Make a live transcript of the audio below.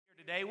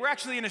Today, we're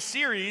actually in a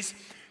series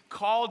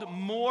called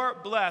More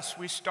Blessed.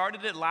 We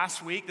started it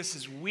last week. This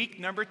is week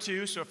number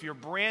 2. So if you're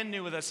brand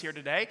new with us here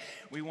today,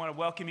 we want to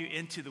welcome you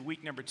into the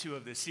week number 2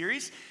 of this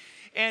series.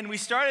 And we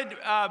started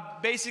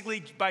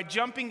basically by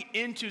jumping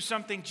into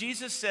something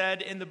Jesus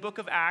said in the book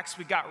of Acts.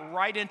 We got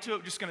right into it.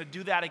 We're just going to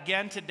do that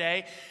again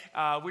today.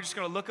 We're just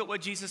going to look at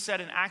what Jesus said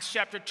in Acts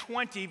chapter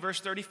 20,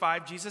 verse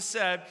 35. Jesus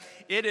said,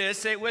 it is,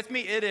 say it with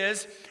me, it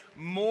is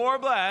more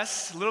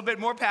blessed, a little bit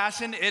more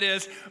passion, it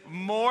is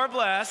more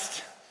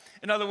blessed.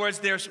 In other words,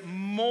 there's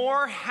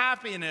more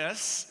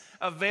happiness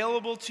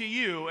available to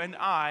you and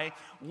I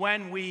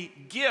when we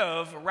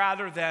give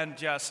rather than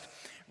just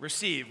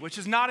receive, which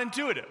is not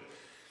intuitive.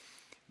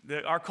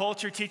 Our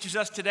culture teaches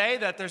us today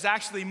that there's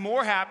actually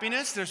more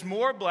happiness, there's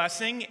more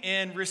blessing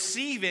in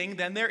receiving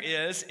than there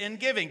is in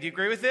giving. Do you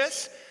agree with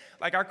this?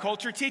 Like our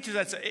culture teaches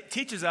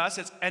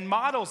us and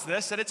models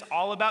this, that it's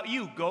all about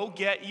you. Go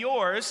get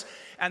yours,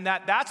 and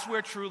that's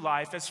where true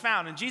life is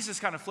found. And Jesus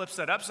kind of flips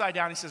that upside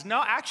down. He says,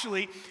 no,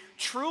 actually,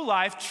 true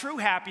life, true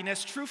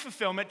happiness, true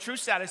fulfillment, true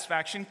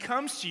satisfaction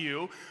comes to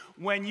you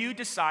when you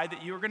decide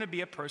that you're going to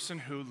be a person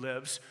who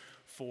lives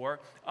for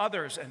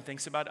others and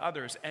thinks about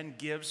others and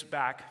gives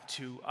back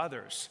to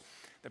others.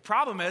 The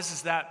problem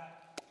is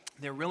that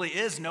there really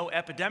is no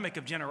epidemic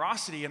of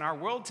generosity in our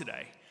world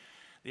today.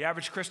 The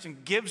average Christian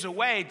gives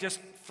away just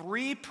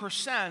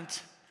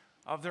 3%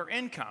 of their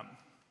income.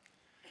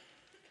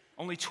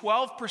 Only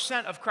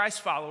 12% of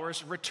Christ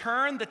followers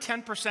return the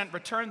 10%,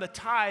 return the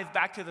tithe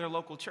back to their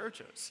local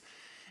churches.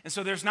 And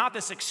so there's not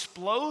this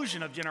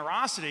explosion of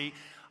generosity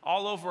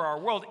all over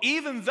our world,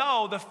 even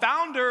though the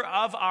founder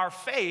of our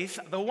faith,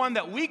 the one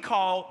that we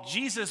call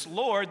Jesus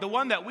Lord, the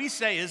one that we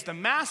say is the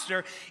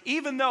master,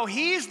 even though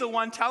he's the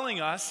one telling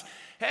us,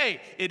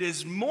 hey, it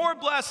is more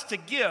blessed to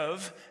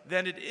give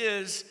than it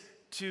is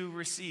to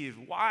receive.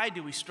 Why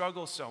do we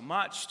struggle so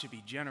much to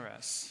be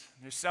generous?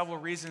 There's several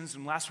reasons,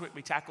 and last week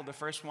we tackled the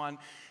first one.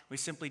 We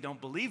simply don't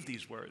believe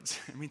these words.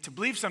 I mean, to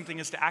believe something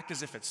is to act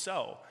as if it's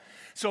so.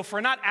 So if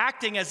we're not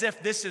acting as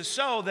if this is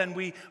so, then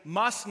we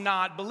must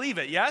not believe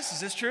it. Yes? Is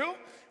this true?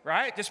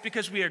 Right? Just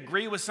because we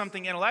agree with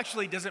something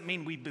intellectually doesn't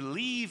mean we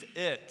believe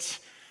it.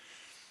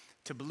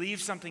 To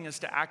believe something is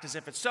to act as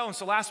if it's so. And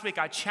so last week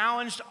I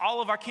challenged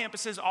all of our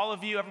campuses, all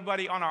of you,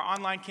 everybody on our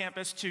online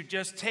campus to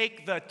just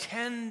take the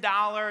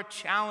 $10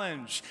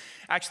 challenge.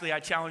 Actually, I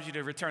challenged you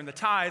to return the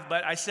tithe,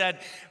 but I said,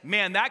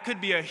 man, that could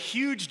be a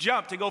huge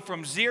jump to go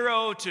from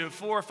 $0 to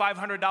 $400 or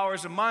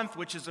 $500 a month,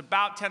 which is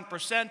about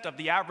 10% of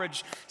the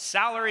average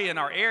salary in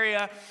our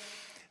area.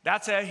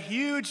 That's a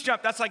huge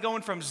jump. That's like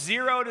going from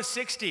 0 to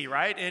 60,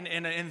 right? In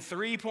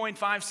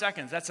 3.5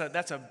 seconds.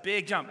 That's a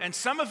big jump. And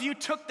some of you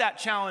took that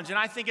challenge, and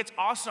I think it's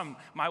awesome.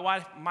 My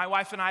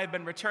wife and I have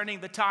been returning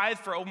the tithe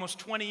for almost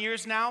 20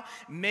 years now.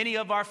 Many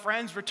of our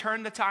friends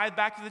return the tithe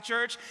back to the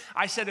church.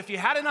 I said, if you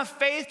had enough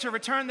faith to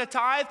return the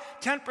tithe,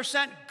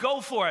 10%, go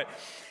for it.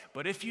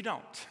 But if you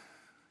don't,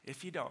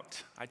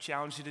 I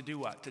challenge you to do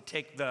what? To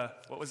take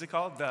what was it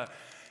called? The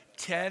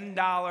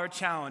 $10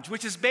 challenge,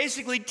 which is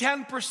basically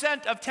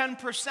 10% of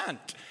 10%.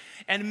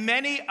 And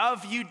many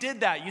of you did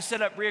that. You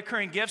set up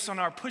reoccurring gifts on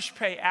our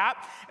PushPay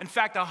app. In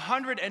fact,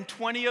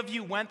 120 of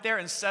you went there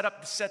and set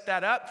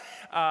that up,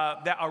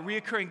 a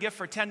reoccurring gift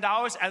for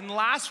 $10. And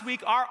last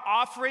week, our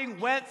offering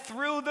went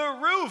through the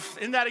roof.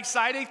 Isn't that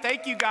exciting?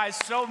 Thank you guys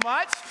so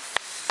much.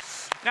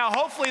 Now,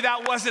 hopefully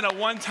that wasn't a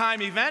one-time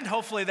event.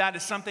 Hopefully that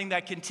is something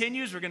that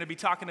continues. We're going to be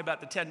talking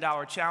about the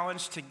 $10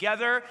 challenge.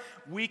 Together,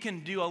 we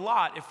can do a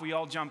lot if we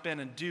all jump in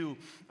and do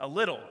a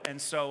little.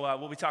 And so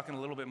we'll be talking a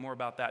little bit more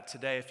about that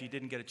today if you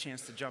didn't get a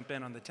chance to jump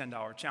in on the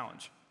 $10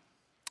 challenge.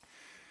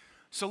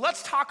 So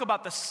let's talk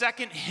about the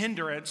second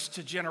hindrance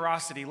to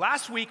generosity.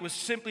 Last week was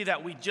simply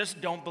that we just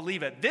don't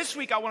believe it. This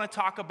week I want to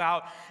talk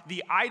about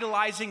the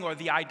idolizing or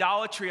the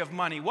idolatry of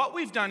money. What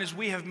we've done is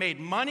we have made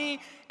money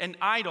an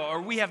idol,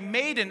 or we have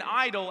made an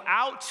idol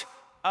out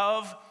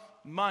of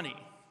money.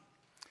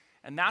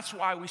 And that's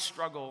why we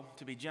struggle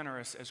to be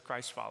generous as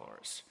Christ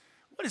followers.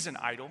 What is an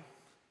idol?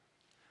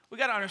 We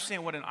got to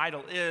understand what an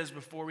idol is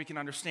before we can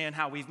understand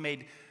how we've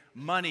made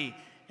money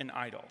an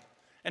idol.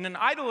 And an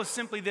idol is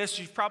simply this.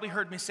 You've probably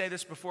heard me say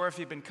this before if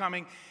you've been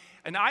coming.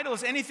 An idol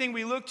is anything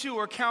we look to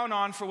or count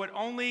on for what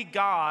only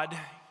God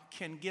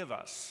can give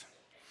us.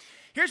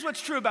 Here's what's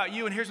true about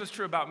you and here's what's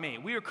true about me.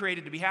 We were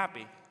created to be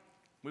happy.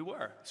 We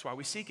were. That's why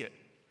we seek it.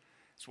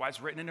 That's why it's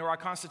written into our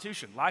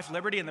Constitution. Life,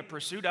 liberty, and the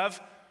pursuit of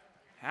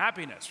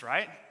happiness,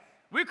 right?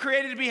 We were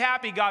created to be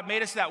happy. God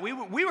made us that. We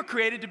were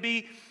created to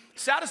be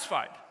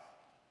satisfied.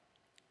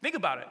 Think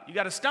about it. You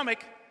got a stomach.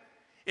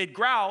 It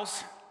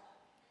growls.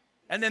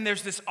 And then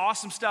there's this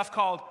awesome stuff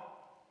called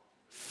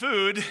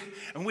food,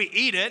 and we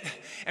eat it,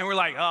 and we're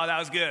like, oh, that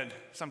was good,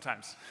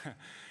 sometimes,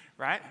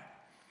 right?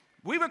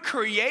 We were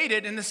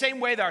created in the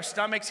same way that our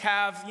stomachs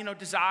have,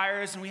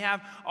 desires, and we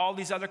have all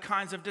these other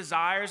kinds of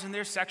desires, and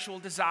there's sexual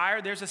desire.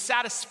 There's a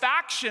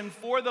satisfaction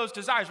for those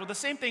desires. Well, the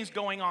same thing's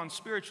going on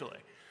spiritually.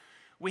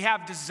 We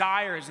have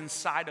desires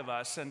inside of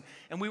us, and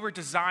we were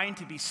designed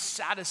to be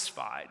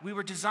satisfied. We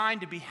were designed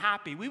to be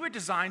happy. We were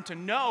designed to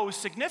know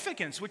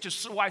significance, which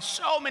is why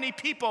so many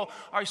people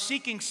are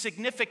seeking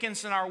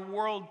significance in our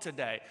world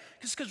today.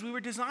 Just because we were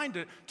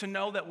designed to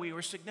know that we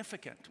were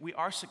significant. We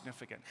are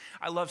significant.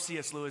 I love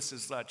C.S.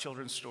 Lewis's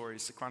children's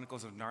stories, The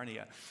Chronicles of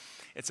Narnia.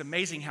 It's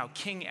amazing how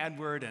King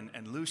Edward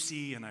and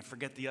Lucy, and I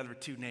forget the other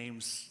two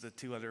names, the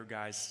two other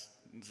guys,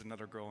 there's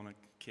another girl and a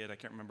kid, I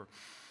can't remember.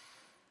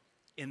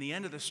 In the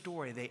end of the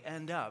story, they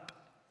end up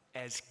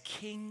as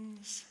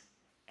kings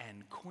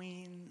and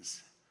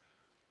queens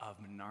of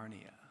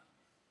Narnia.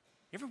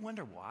 You ever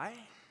wonder why?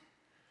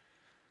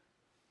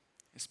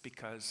 It's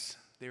because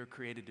they were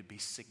created to be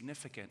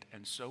significant,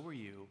 and so were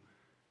you,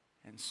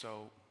 and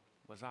so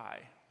was I.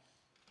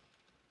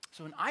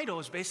 So an idol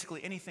is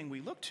basically anything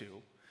we look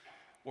to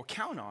or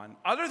count on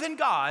other than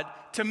God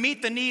to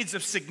meet the needs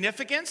of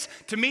significance,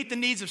 to meet the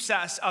needs of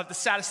the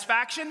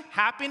satisfaction,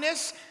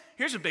 happiness.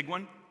 Here's a big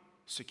one.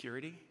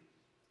 Security.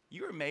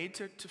 You are made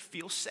to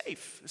feel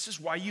safe. This is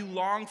why you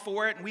long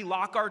for it, and we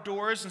lock our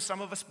doors, and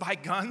some of us buy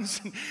guns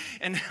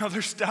and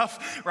other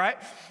stuff, right?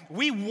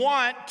 We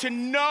want to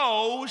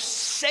know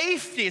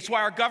safety. It's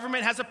why our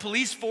government has a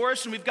police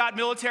force, and we've got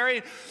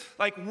military.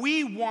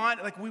 We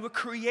were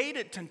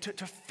created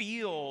to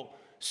feel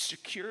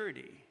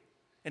security.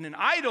 And an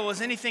idol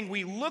is anything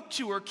we look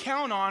to or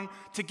count on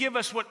to give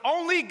us what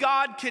only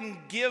God can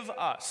give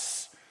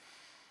us.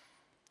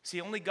 See,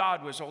 only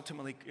God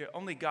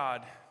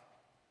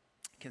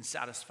can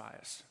satisfy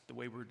us the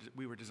way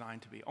we were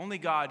designed to be. Only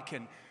God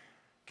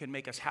can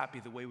make us happy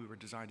the way we were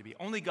designed to be.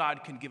 Only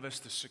God can give us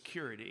the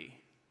security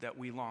that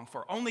we long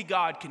for. Only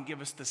God can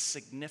give us the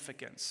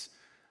significance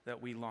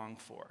that we long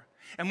for.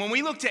 And when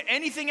we look to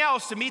anything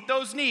else to meet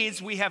those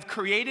needs, we have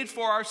created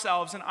for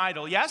ourselves an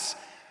idol. Yes?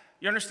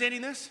 You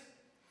understanding this?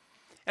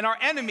 And our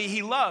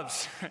enemy,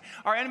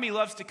 our enemy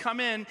loves to come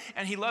in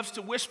and he loves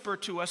to whisper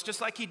to us,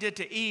 just like he did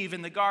to Eve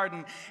in the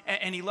garden,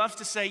 and he loves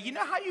to say, you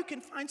know how you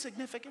can find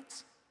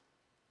significance?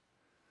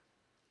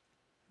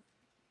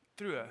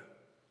 Through a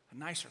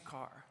nicer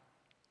car,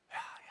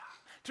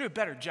 through a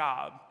better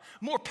job,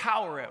 more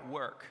power at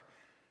work.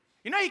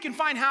 You know you can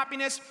find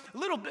happiness, a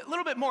little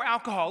bit more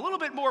alcohol, a little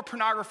bit more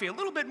pornography, a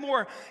little bit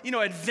more,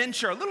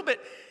 adventure, a little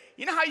bit,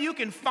 you know how you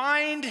can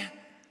find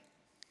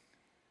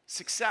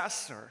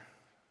success or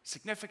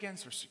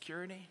significance or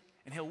security?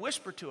 And he'll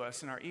whisper to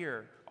us in our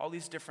ear all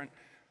these different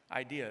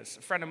ideas.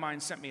 A friend of mine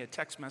sent me a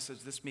text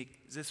message this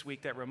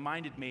week that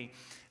reminded me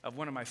of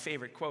one of my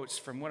favorite quotes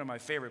from one of my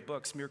favorite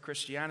books, Mere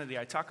Christianity.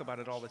 I talk about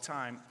it all the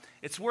time.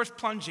 It's worth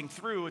plunging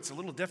through. It's a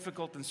little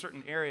difficult in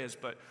certain areas,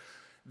 but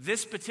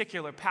this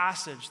particular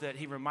passage that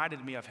he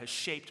reminded me of has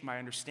shaped my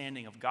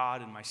understanding of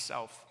God and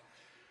myself.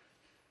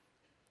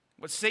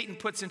 What Satan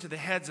puts into the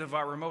heads of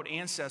our remote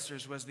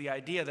ancestors was the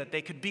idea that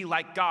they could be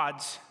like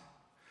gods,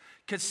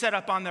 could set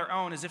up on their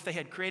own as if they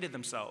had created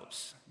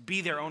themselves, be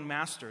their own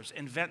masters,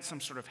 invent some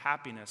sort of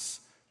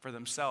happiness for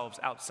themselves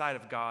outside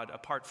of God,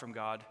 apart from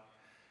God.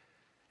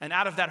 And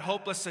out of that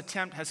hopeless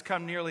attempt has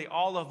come nearly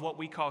all of what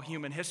we call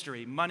human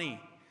history: money,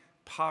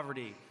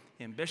 poverty,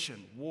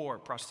 ambition, war,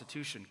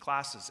 prostitution,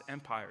 classes,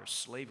 empires,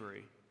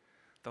 slavery.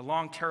 The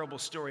long, terrible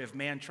story of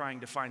man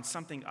trying to find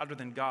something other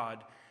than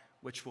God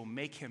which will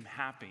make him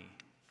happy.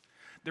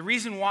 The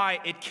reason why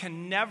it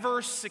can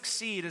never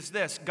succeed is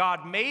this: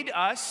 God made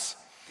us,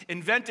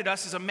 invented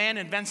us as a man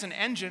invents an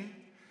engine.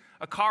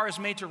 A car is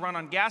made to run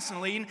on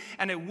gasoline,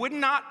 and it would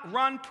not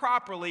run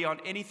properly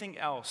on anything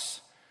else.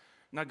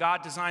 Now,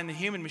 God designed the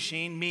human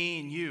machine, me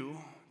and you,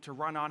 to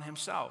run on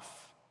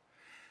himself.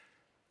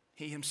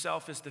 He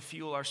himself is the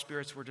fuel our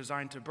spirits were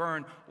designed to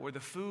burn, or the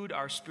food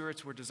our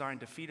spirits were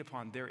designed to feed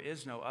upon. There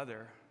is no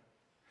other.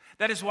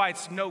 That is why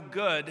it's no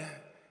good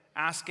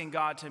asking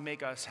God to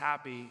make us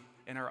happy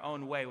in our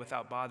own way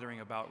without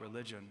bothering about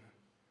religion.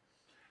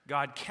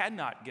 God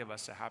cannot give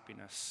us a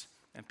happiness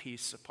and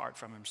peace apart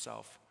from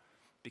himself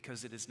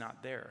because it is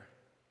not there.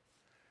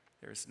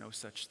 There is no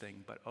such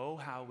thing, but oh,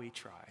 how we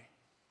try.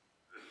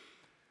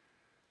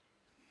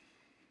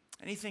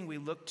 Anything we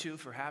look to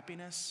for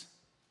happiness,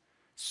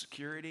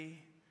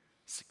 security,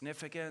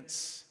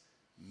 significance,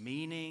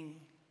 meaning,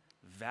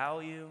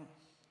 value,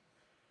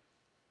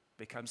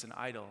 becomes an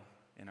idol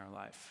in our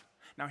life.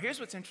 Now, here's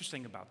what's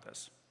interesting about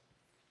this.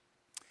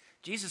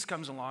 Jesus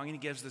comes along and he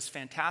gives this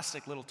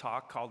fantastic little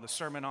talk called the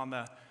Sermon on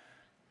the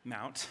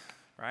Mount,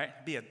 right?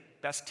 It'd be a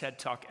best TED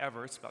talk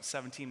ever. It's about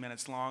 17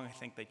 minutes long. I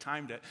think they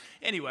timed it.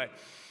 Anyway,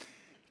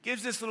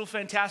 gives this little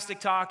fantastic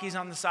talk. He's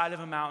on the side of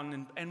a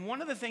mountain. And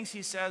one of the things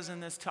he says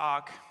in this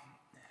talk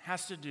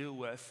has to do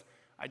with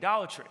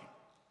idolatry.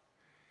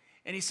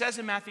 And he says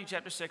in Matthew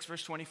chapter 6,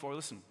 verse 24,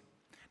 listen,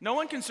 no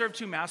one can serve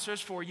two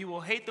masters, for you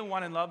will hate the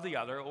one and love the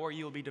other, or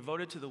you will be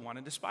devoted to the one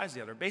and despise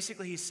the other.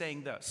 Basically, he's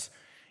saying this: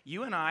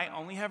 you and I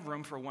only have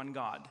room for one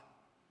God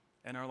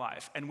in our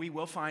life, and we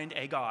will find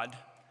a God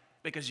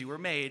because you were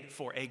made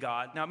for a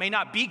God. Now, it may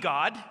not be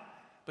God,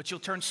 but you'll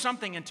turn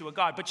something into a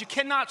God. But you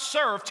cannot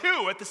serve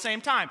two at the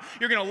same time.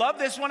 You're going to love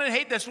this one and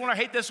hate this one, or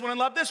hate this one and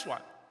love this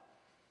one.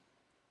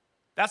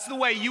 That's the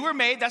way you were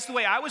made. That's the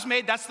way I was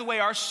made. That's the way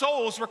our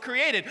souls were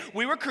created.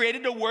 We were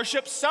created to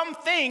worship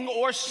something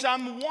or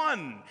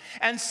someone.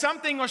 And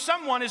something or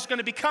someone is going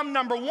to become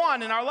number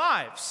one in our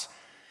lives.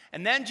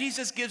 And then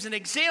Jesus gives an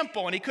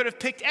example, and he could have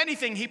picked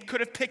anything. He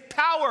could have picked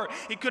power.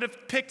 He could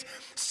have picked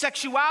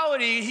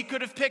sexuality. He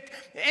could have picked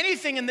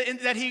anything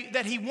that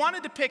he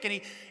wanted to pick,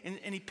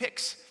 and he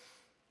picks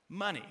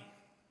money.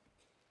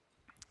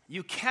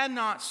 You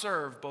cannot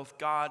serve both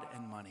God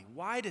and money.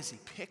 Why does he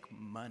pick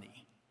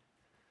money?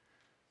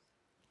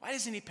 Why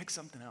doesn't he pick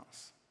something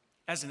else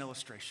as an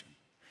illustration?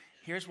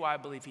 Here's why I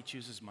believe he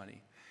chooses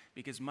money.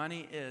 Because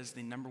money is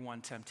the number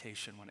one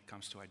temptation when it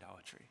comes to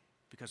idolatry,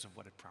 because of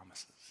what it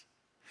promises.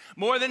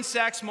 More than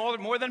sex,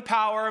 more than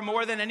power,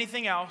 more than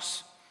anything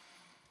else,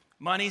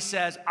 money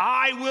says,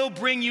 I will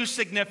bring you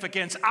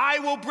significance. I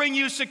will bring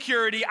you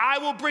security. I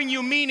will bring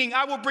you meaning.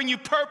 I will bring you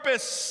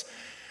purpose.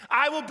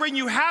 I will bring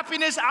you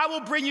happiness. I will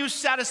bring you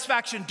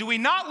satisfaction. Do we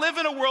not live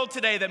in a world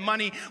today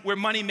where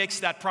money makes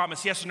that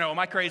promise? Yes or no? Am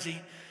I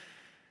crazy?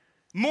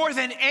 More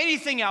than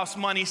anything else,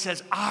 money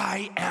says,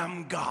 I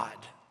am God.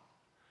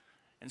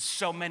 And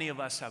so many of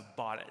us have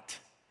bought it.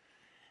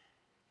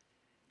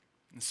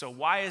 And so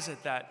why is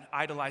it that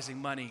idolizing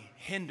money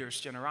hinders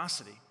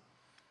generosity?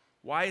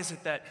 Why is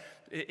it that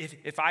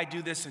if I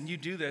do this and you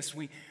do this,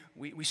 we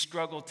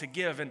struggle to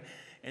give?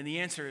 And the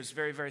answer is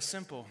very, very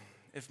simple.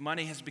 If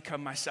money has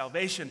become my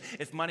salvation,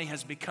 if money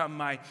has become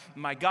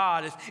my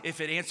God,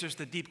 if it answers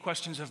the deep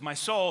questions of my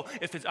soul,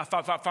 if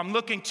I'm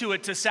looking to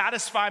it to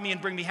satisfy me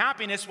and bring me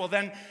happiness, well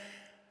then,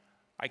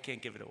 I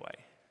can't give it away.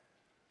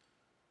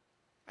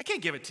 I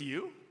can't give it to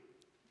you.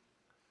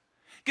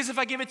 Because if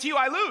I give it to you,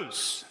 I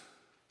lose.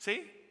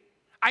 See?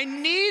 I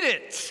need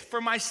it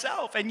for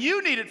myself, and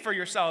you need it for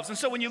yourselves. And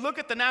so when you look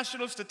at the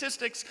national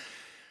statistics,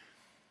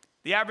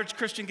 the average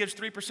Christian gives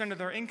 3% of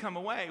their income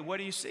away. What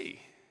do you see?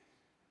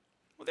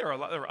 Well, there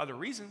are other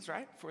reasons,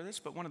 right, for this,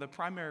 but one of the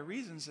primary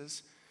reasons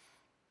is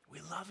we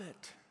love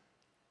it.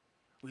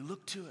 We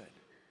look to it.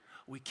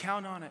 We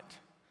count on it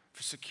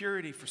for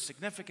security, for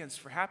significance,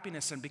 for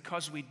happiness, and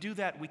because we do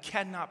that, we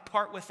cannot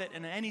part with it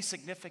in any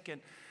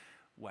significant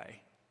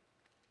way.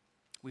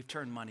 We've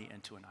turned money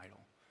into an idol.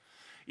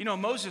 You know,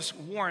 Moses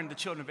warned the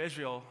children of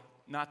Israel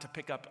not to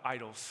pick up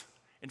idols.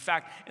 In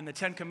fact, in the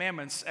 10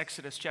 Commandments,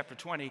 Exodus chapter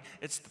 20,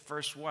 it's the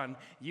first one.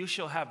 You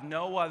shall have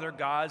no other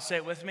gods, say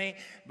it with me,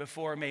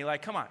 before me.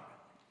 Like, come on.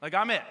 Like,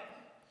 I'm it.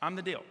 I'm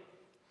the deal.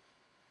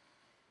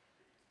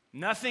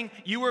 Nothing.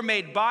 You were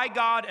made by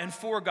God and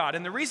for God.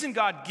 And the reason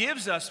God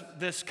gives us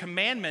this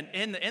commandment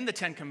in the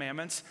 10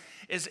 Commandments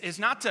is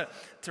not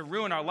to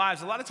ruin our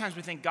lives. A lot of times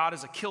we think God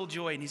is a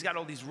killjoy and he's got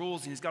all these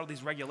rules and he's got all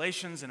these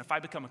regulations, and if I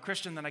become a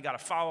Christian, then I got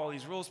to follow all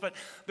these rules. But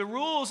the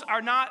rules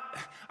are not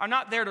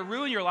there to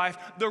ruin your life.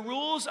 The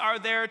rules are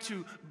there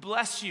to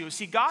bless you.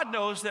 See, God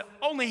knows that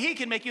only he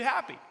can make you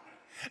happy.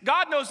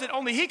 God knows that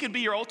only he can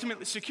be your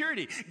ultimate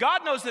security.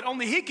 God knows that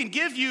only he can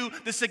give you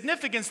the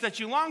significance that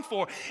you long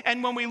for.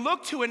 And when we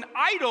look to an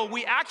idol,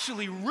 we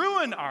actually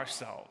ruin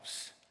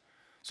ourselves.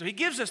 So he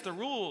gives us the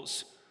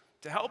rules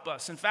to help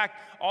us. In fact,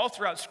 all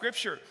throughout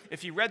Scripture,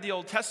 if you read the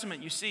Old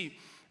Testament, you see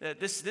that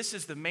this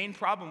is the main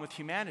problem with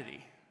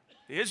humanity.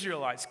 The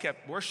Israelites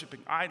kept worshiping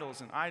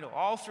idols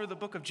all through the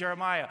book of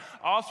Jeremiah,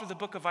 all through the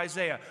book of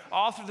Isaiah,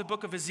 all through the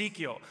book of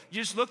Ezekiel.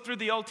 You just look through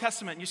the Old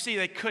Testament and you see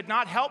they could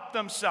not help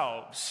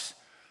themselves.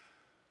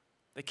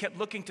 They kept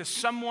looking to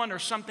someone or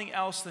something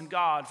else than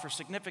God for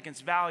significance,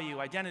 value,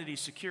 identity,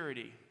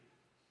 security.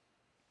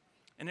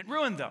 And it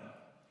ruined them.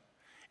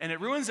 And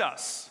it ruins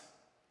us.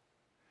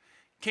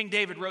 King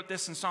David wrote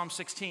this in Psalm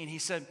 16. He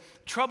said,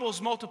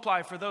 troubles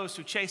multiply for those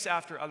who chase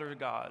after other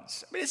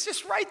gods. I mean, it's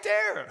just right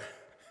there.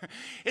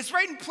 It's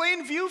right in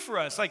plain view for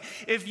us. Like,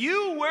 if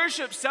you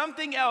worship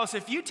something else,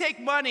 if you take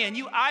money and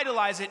you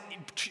idolize it,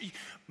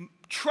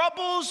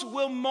 troubles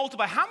will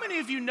multiply. How many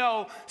of you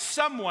know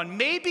someone,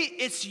 maybe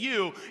it's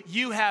you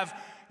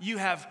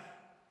have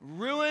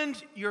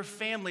ruined your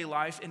family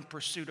life in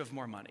pursuit of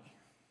more money?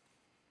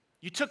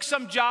 You took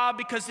some job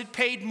because it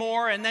paid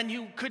more, and then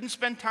you couldn't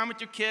spend time with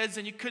your kids,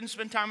 and you couldn't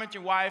spend time with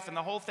your wife, and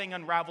the whole thing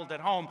unraveled at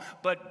home.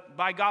 But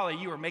by golly,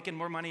 you were making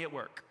more money at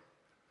work.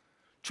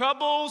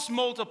 Troubles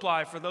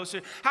multiply for those who...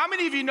 How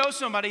many of you know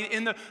somebody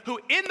who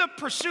in the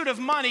pursuit of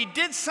money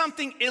did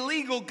something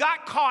illegal,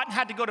 got caught, and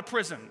had to go to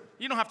prison?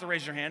 You don't have to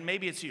raise your hand.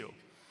 Maybe it's you.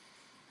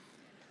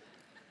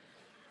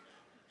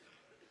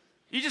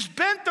 You just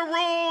bent the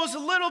rules, a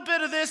little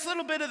bit of this, a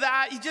little bit of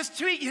that. You just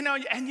tweet,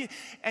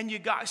 and you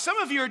got... Some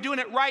of you are doing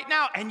it right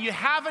now, and you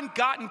haven't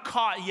gotten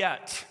caught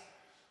yet.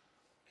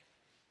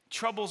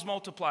 Troubles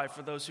multiply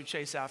for those who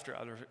chase after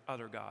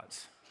other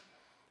gods.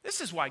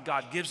 This is why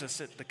God gives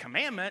us the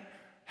commandment,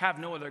 have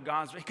no other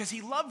gods, because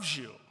he loves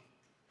you.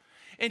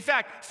 In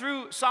fact,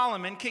 through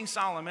Solomon, King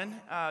Solomon,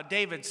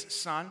 David's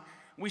son,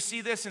 we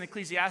see this in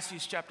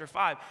Ecclesiastes chapter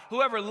 5.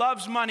 Whoever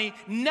loves money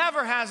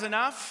never has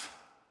enough.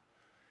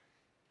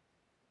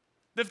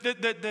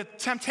 The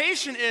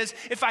temptation is,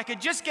 if I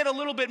could just get a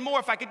little bit more,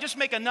 if I could just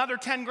make another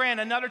 10 grand,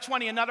 another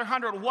 20, another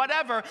 100,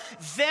 whatever,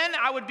 then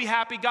I would be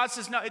happy. God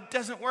says, no, it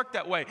doesn't work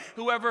that way.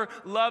 Whoever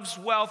loves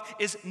wealth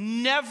is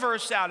never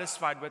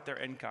satisfied with their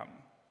income.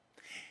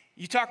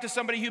 You talk to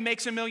somebody who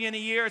makes $1 million a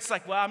year, it's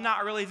like, well, I'm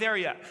not really there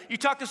yet. You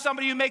talk to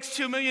somebody who makes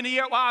 $2 million a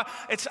year, well,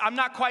 I'm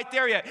not quite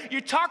there yet.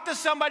 You talk to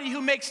somebody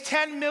who makes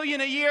 $10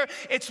 million a year,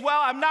 it's, well,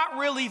 I'm not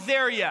really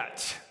there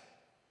yet.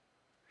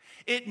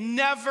 It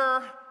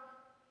never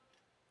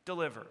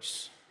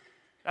delivers.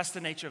 That's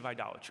the nature of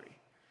idolatry.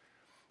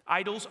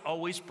 Idols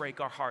always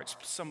break our hearts.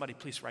 Somebody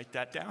please write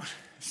that down.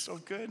 It's so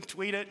good.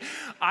 Tweet it.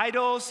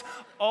 Idols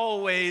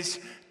always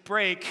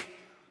break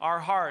our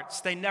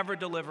hearts. They never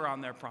deliver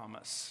on their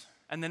promise.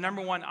 And the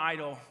number one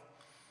idol,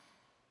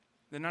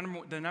 the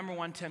number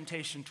one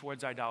temptation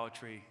towards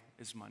idolatry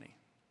is money.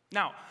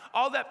 Now,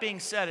 all that being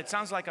said, it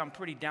sounds like I'm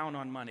pretty down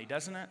on money,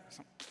 doesn't it?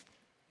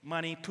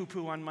 Money,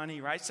 poo-poo on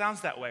money, right?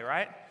 Sounds that way,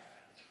 right?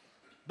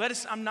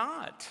 But I'm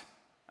not.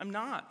 I'm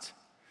not.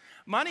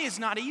 Money is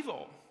not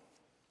evil.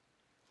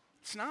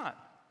 It's not.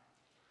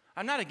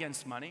 I'm not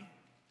against money.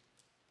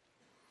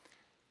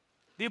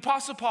 The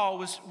Apostle Paul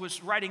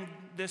was writing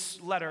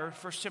this letter,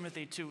 1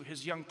 Timothy, to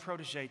his young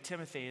protege,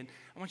 Timothy, and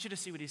I want you to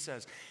see what he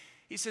says.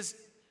 He says,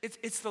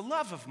 it's the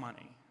love of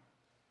money.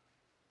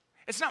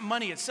 It's not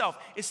money itself.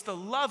 It's the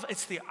love,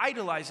 it's the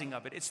idolizing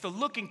of it. It's the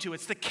looking to,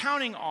 it's the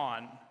counting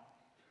on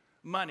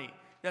money.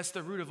 That's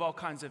the root of all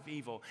kinds of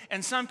evil.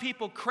 And some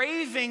people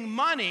craving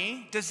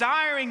money,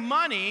 desiring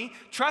money,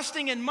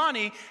 trusting in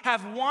money,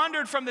 have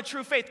wandered from the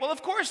true faith. Well,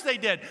 of course they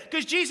did,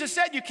 because Jesus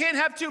said you can't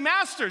have two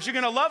masters. You're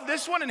going to love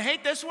this one and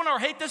hate this one, or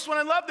hate this one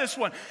and love this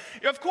one.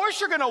 Of course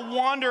you're going to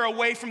wander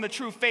away from the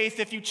true faith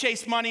if you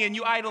chase money and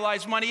you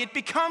idolize money. It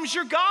becomes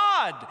your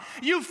God.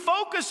 You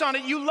focus on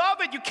it. You love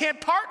it. You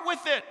can't part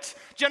with it.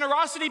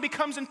 Generosity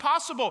becomes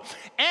impossible.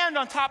 And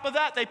on top of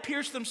that, they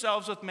pierce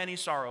themselves with many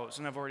sorrows,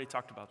 and I've already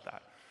talked about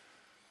that.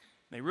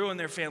 They ruin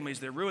their families,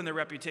 they ruin their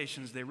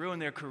reputations, they ruin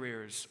their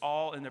careers,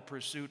 all in the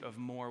pursuit of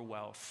more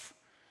wealth.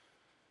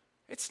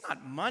 It's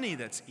not money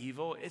that's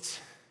evil, it's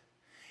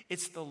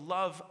the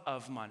love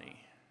of money.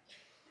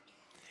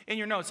 In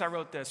your notes, I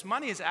wrote this: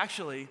 money is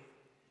actually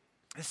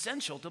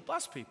essential to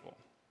bless people,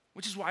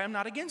 which is why I'm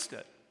not against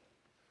it.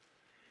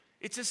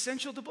 It's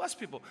essential to bless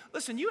people.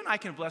 Listen, you and I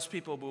can bless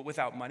people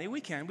without money. We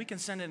can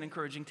send an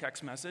encouraging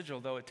text message,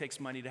 although it takes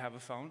money to have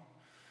a phone.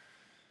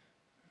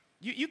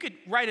 You could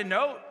write a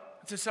note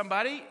to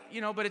somebody,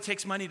 but it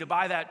takes money to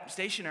buy that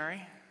stationery,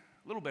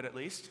 a little bit at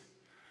least.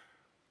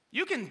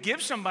 You can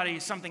give somebody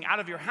something out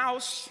of your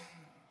house.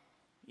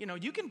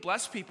 You can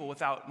bless people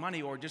without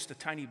money or just a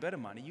tiny bit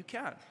of money. You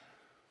can.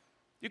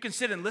 You can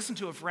sit and listen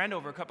to a friend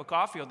over a cup of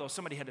coffee, although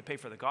somebody had to pay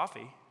for the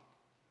coffee,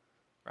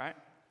 right?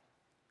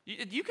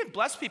 You can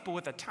bless people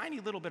with a tiny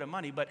little bit of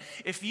money, but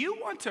if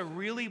you want to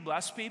really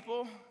bless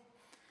people,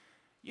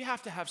 you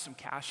have to have some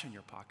cash in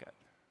your pocket.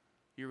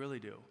 You really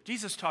do.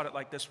 Jesus taught it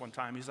like this one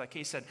time.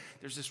 He said,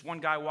 there's this one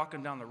guy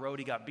walking down the road.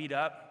 He got beat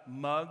up,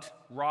 mugged,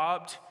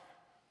 robbed,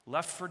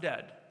 left for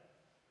dead.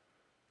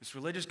 This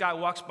religious guy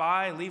walks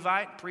by,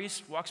 Levite,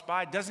 priest, walks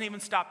by, doesn't even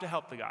stop to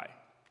help the guy.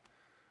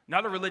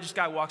 Another religious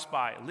guy walks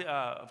by,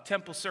 a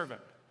temple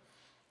servant,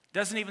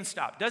 doesn't even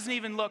stop, doesn't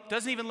even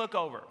look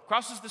over,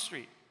 crosses the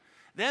street.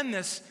 Then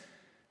this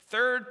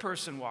third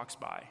person walks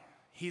by.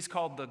 He's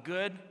called the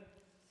Good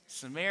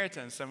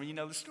Samaritan. Some of you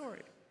know the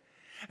story.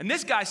 And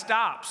this guy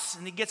stops,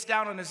 and he gets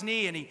down on his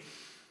knee,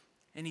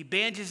 and he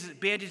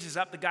bandages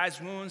up the guy's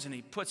wounds, and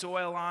he puts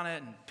oil on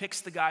it, and picks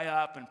the guy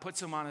up, and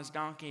puts him on his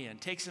donkey, and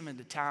takes him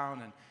into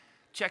town, and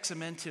checks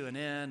him into an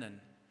inn, and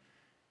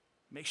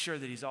makes sure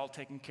that he's all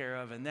taken care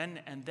of. And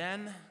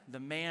then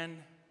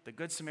the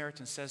Good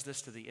Samaritan, says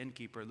this to the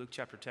innkeeper, Luke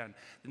chapter 10.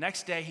 The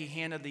next day, he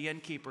handed the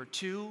innkeeper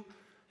 2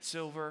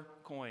 silver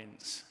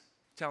coins,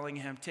 telling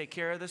him, take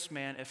care of this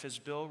man. If his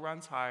bill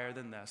runs higher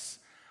than this,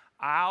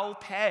 I'll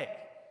pay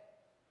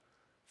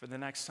for the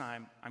next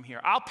time I'm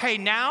here. I'll pay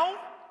now,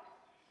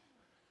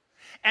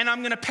 and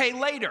I'm going to pay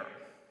later.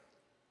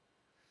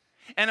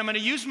 And I'm going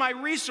to use my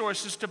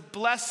resources to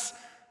bless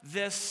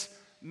this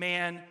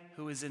man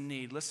who is in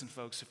need. Listen,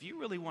 folks, if you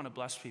really want to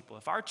bless people,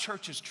 if our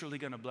church is truly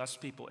going to bless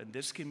people in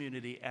this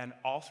community and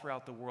all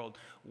throughout the world,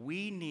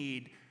 we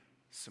need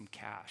some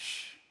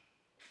cash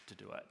to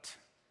do it.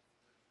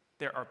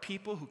 There are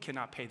people who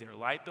cannot pay their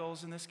light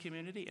bills in this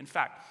community. In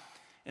fact,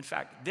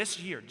 this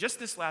year, just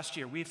this last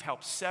year, we've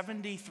helped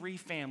 73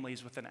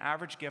 families with an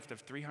average gift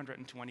of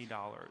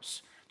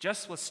 $320,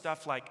 just with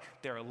stuff like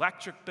their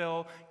electric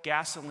bill,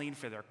 gasoline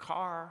for their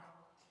car,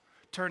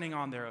 turning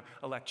on their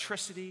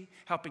electricity,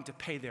 helping to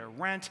pay their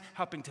rent,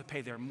 helping to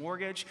pay their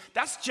mortgage.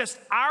 That's just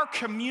our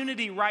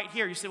community right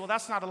here. You say, well,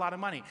 that's not a lot of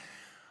money.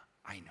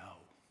 I know.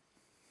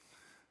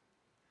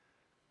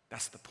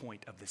 That's the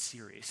point of this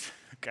series,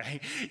 okay?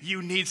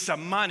 You need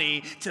some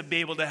money to be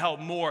able to help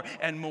more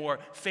and more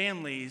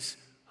families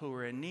who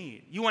are in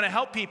need. You want to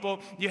help people,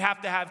 you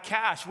have to have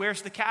cash.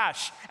 Where's the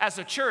cash? As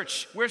a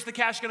church, where's the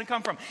cash going to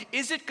come from?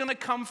 Is it going to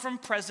come from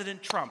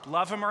President Trump?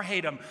 Love him or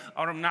hate him?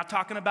 Or I'm not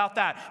talking about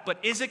that. But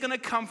is it going to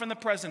come from the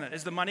president?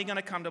 Is the money going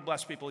to come to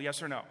bless people?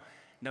 Yes or no?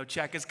 No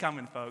check is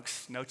coming,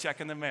 folks. No check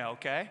in the mail,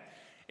 okay?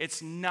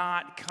 It's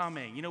not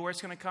coming. You know where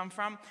it's going to come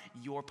from?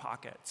 Your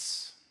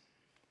pockets.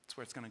 That's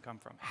where it's going to come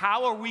from.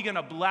 How are we going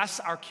to bless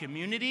our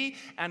community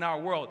and our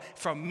world?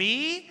 From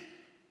me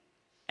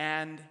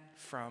and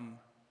from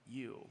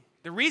you.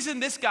 The reason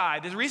this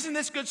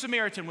Good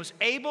Samaritan was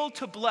able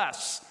to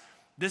bless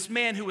this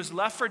man who was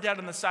left for dead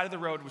on the side of the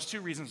road was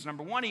two reasons.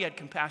 Number one, he had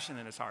compassion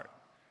in his heart.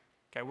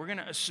 Okay, we're going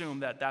to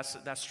assume that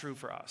that's true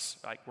for us.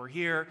 Like, we're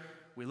here,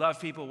 we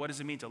love people. What does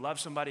it mean to love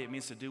somebody? It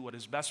means to do what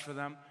is best for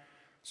them.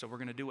 So we're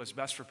going to do what's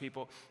best for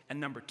people. And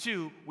number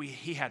two,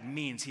 he had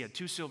means. He had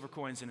 2 silver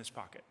coins in his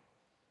pocket.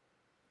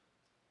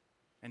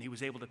 And he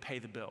was able to pay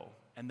the bill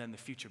and then the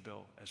future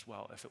bill as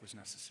well if it was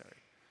necessary.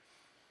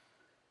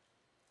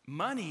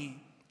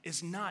 Money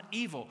is not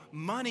evil.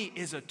 Money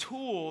is a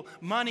tool.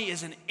 Money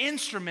is an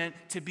instrument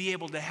to be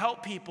able to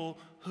help people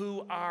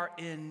who are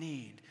in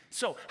need.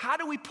 So how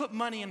do we put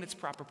money in its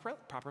proper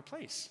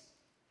place?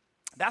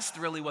 That's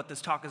really what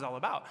this talk is all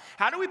about.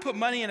 How do we put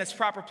money in its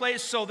proper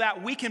place so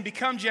that we can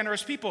become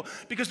generous people?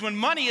 Because when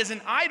money is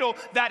an idol,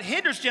 that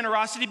hinders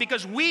generosity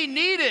because we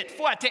need it.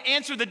 What? To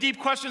answer the deep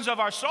questions of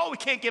our soul. We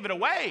can't give it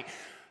away.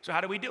 So how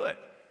do we do it?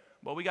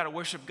 Well, we got to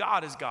worship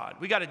God as God.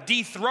 We got to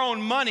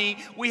dethrone money.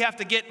 We have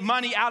to get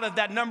money out of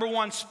that number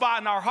one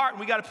spot in our heart. And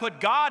we got to put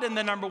God in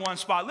the number one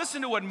spot.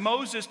 Listen to what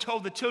Moses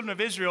told the children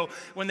of Israel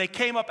when they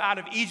came up out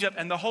of Egypt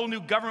and the whole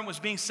new government was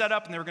being set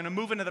up and they were going to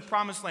move into the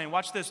promised land.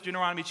 Watch this,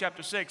 Deuteronomy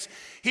chapter 6.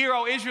 Hear,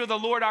 O Israel, the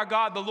Lord our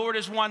God, the Lord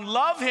is one.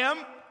 Love him.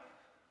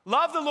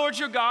 Love the Lord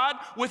your God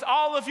with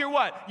all of your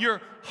what?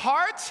 Your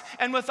heart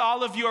and with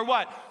all of your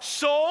what?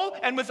 Soul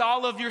and with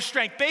all of your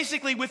strength.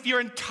 Basically with your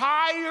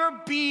entire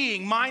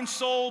being, mind,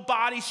 soul,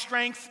 body,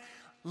 strength.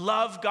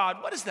 Love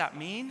God. What does that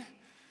mean?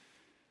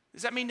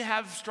 Does that mean to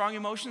have strong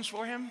emotions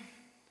for him?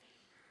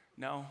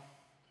 No.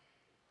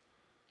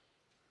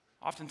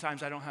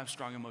 Oftentimes I don't have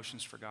strong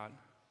emotions for God.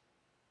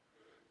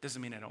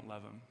 Doesn't mean I don't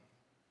love him.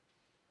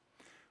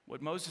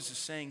 What Moses is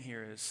saying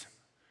here is,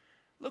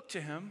 look to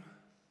him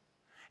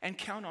and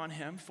count on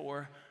him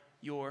for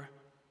your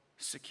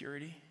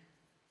security,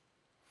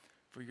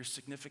 for your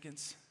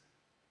significance,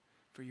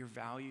 for your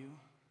value,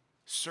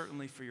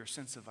 certainly for your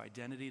sense of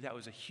identity. That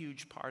was a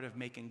huge part of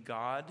making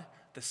God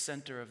the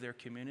center of their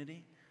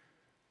community.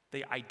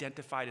 They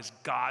identified as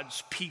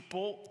God's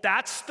people.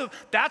 That's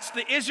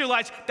the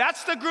Israelites.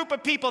 That's the group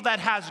of people that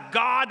has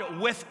God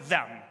with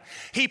them.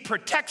 He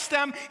protects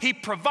them. He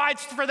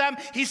provides for them.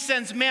 He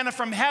sends manna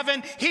from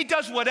heaven. He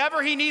does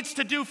whatever he needs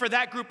to do for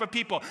that group of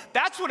people.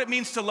 That's what it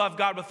means to love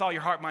God with all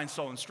your heart, mind,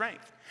 soul, and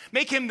strength.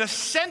 Make him the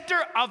center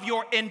of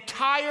your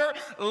entire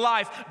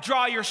life.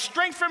 Draw your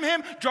strength from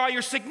him. Draw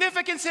your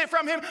significance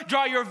from him.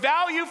 Draw your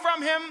value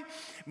from him.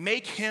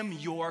 Make him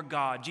your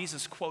God.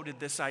 Jesus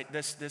quoted this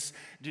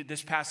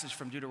passage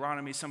from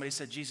Deuteronomy. Somebody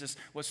said, Jesus,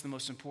 what's the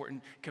most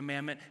important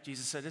commandment?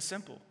 Jesus said, it's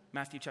simple.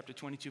 Matthew chapter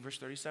 22, verse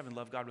 37,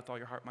 love God with all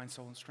your heart, mind,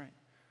 soul, and strength.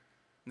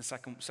 And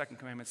the second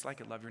commandment's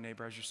like it, love your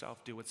neighbor as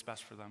yourself. Do what's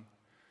best for them.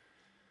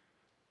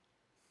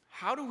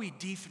 How do we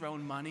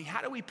dethrone money?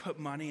 How do we put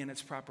money in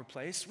its proper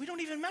place? We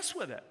don't even mess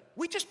with it.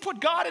 We just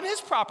put God in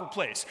his proper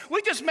place.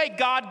 We just make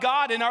God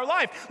God in our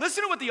life.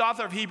 Listen to what the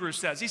author of Hebrews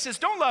says. He says,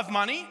 don't love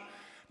money.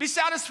 Be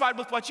satisfied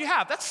with what you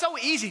have. That's so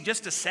easy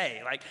just to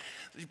say. Like,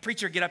 the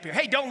preacher get up here,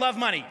 hey, don't love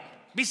money.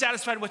 Be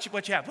satisfied with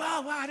what you have.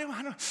 Well, I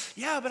don't.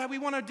 Yeah, but we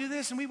want to do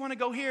this, and we want to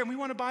go here, and we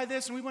want to buy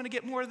this, and we want to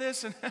get more of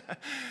this. And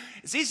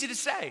it's easy to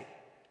say,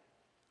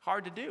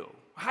 hard to do.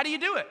 How do you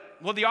do it?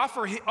 Well, the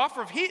author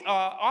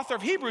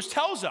of Hebrews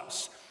tells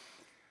us,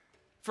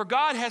 for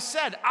God has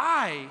said,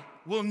 I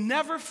will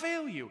never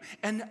fail you,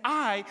 and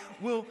I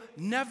will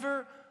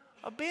never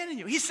abandon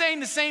you. He's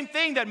saying the same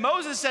thing that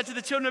Moses said to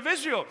the children of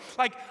Israel.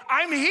 Like,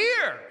 I'm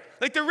here.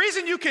 Like, the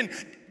reason you can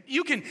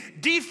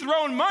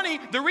dethrone money,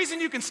 the reason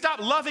you can stop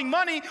loving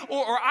money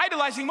or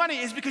idolizing money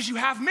is because you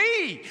have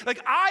me. Like,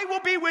 I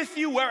will be with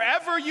you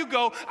wherever you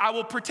go. I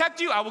will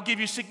protect you. I will give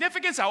you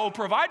significance. I will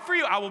provide for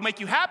you. I will make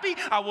you happy.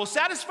 I will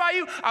satisfy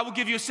you. I will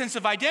give you a sense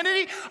of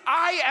identity.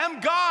 I am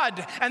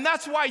God, and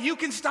that's why you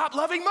can stop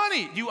loving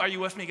money. Are you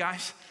with me,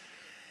 guys?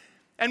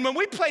 And when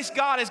we place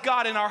God as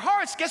God in our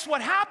hearts, guess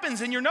what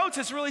happens? In your notes,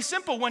 it's really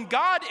simple. When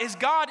God is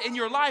God in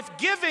your life,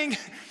 giving,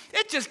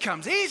 it just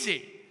comes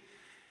easy.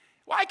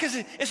 Why? Because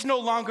it's no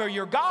longer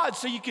your God,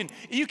 so you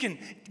can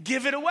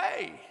give it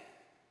away.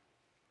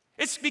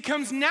 It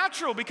becomes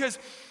natural because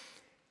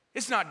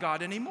it's not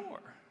God anymore.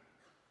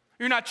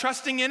 You're not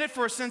trusting in it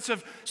for a sense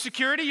of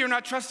security. You're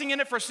not trusting in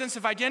it for a sense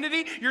of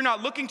identity. You're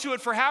not looking to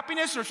it for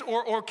happiness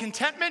or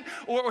contentment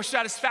or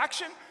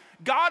satisfaction.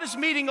 God is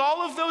meeting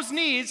all of those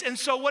needs, and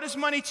so what is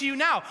money to you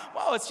now?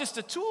 Well, it's just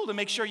a tool to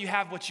make sure you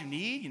have what you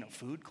need,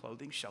 food,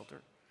 clothing,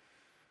 shelter.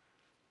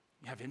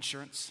 You have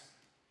insurance.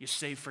 You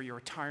save for your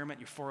retirement,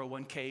 your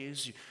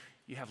 401ks.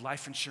 You have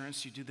life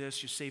insurance. You do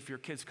this. You save for your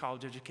kids'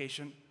 college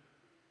education.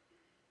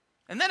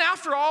 And then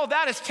after all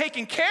that is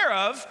taken care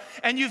of,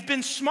 and you've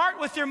been smart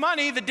with your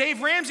money, the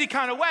Dave Ramsey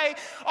kind of way,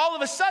 all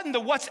of a sudden the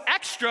what's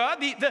extra,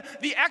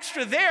 the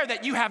extra there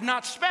that you have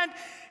not spent,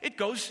 it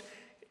goes,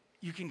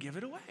 you can give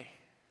it away.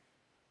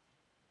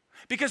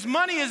 Because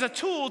money is a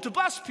tool to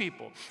bless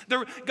people.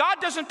 God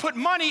doesn't put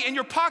money in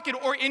your pocket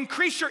or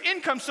increase your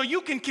income so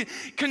you can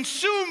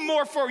consume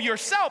more for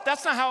yourself.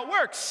 That's not how it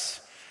works.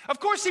 Of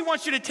course he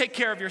wants you to take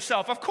care of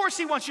yourself. Of course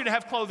he wants you to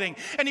have clothing,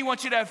 and he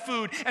wants you to have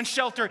food and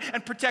shelter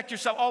and protect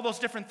yourself, all those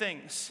different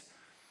things.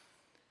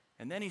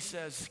 And then he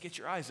says, get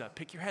your eyes up,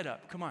 pick your head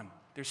up. Come on,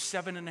 there's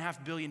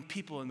 7.5 billion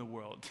people in the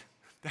world.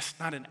 That's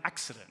not an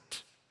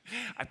accident.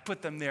 I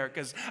put them there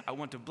because I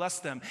want to bless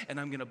them, and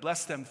I'm going to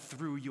bless them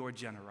through your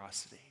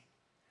generosity.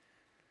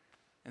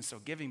 And so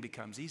giving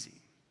becomes easy.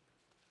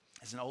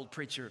 As an old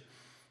preacher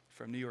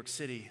from New York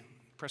City,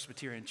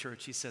 Presbyterian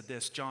Church, he said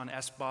this. John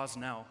S.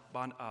 Bonnell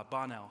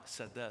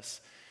said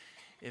this: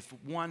 if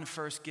one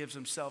first gives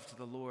himself to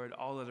the Lord,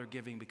 all other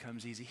giving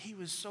becomes easy. He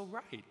was so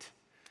right.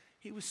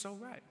 He was so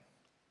right.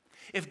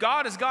 If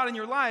God is God in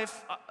your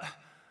life,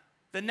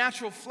 the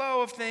natural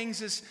flow of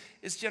things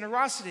is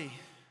generosity,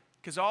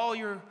 because all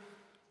your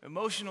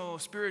emotional,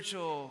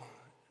 spiritual,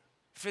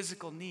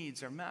 physical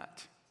needs are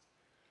met.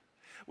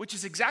 Which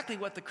is exactly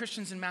what the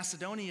Christians in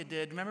Macedonia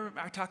did. Remember,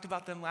 I talked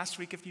about them last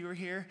week if you were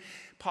here.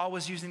 Paul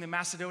was using the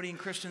Macedonian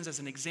Christians as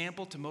an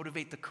example to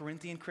motivate the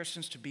Corinthian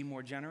Christians to be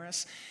more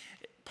generous.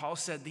 Paul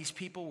said these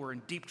people were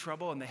in deep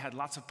trouble and they had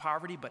lots of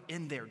poverty, but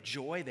in their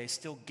joy, they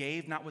still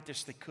gave, not what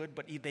they could,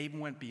 but they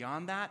even went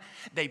beyond that.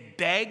 They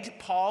begged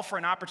Paul for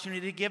an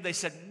opportunity to give. They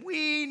said,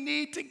 we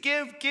need to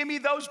give. Give me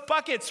those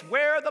buckets.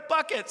 Where are the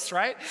buckets,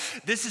 right?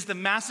 This is the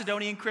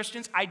Macedonian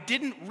Christians. I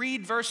didn't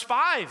read verse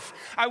 5.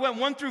 I went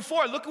 1 through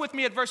 4. Look with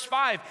me at verse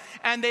 5.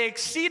 And they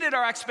exceeded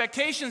our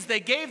expectations.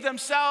 They gave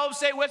themselves,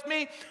 say it with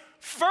me,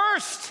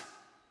 first,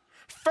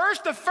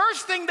 the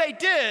first thing they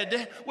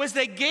did was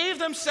they gave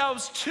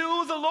themselves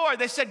to the Lord.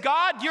 They said,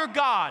 God, you're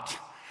God.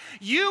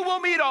 You will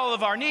meet all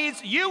of our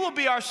needs. You will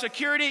be our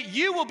security.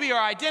 You will be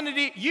our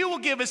identity. You will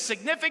give us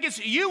significance.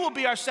 You will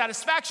be our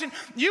satisfaction.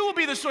 You will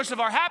be the source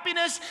of our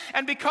happiness.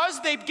 And because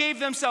they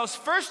gave themselves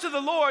first to the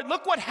Lord,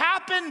 look what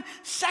happened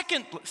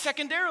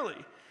secondarily.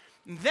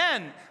 And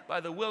then, by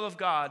the will of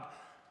God,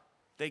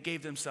 they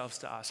gave themselves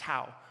to us.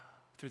 How?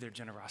 Through their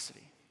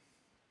generosity.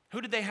 Who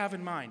did they have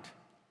in mind?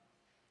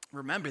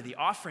 Remember, the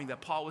offering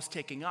that Paul was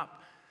taking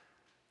up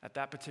at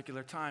that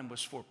particular time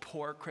was for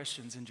poor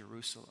Christians in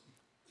Jerusalem.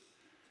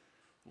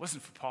 It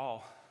wasn't for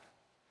Paul.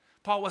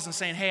 Paul wasn't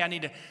saying, hey, I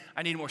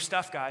need more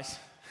stuff, guys.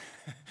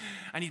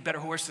 I need better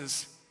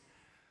horses.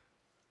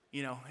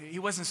 You know, he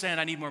wasn't saying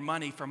I need more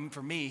money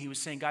for me. He was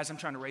saying, guys, I'm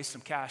trying to raise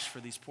some cash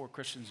for these poor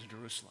Christians in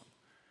Jerusalem.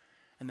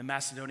 And the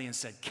Macedonians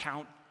said,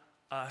 count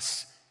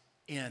us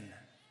in.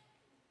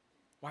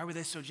 Why were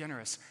they so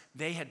generous?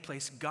 They had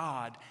placed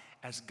God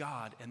as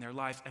God in their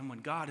life. And when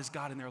God is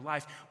God in their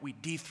life, we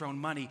dethrone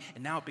money,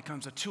 and now it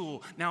becomes a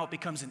tool. Now it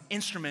becomes an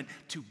instrument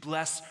to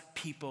bless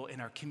people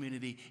in our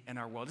community and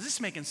our world. Is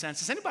this making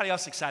sense? Is anybody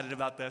else excited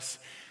about this?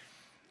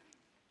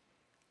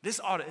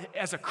 This ought to,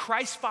 as a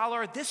Christ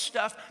follower, this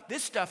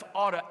stuff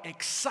ought to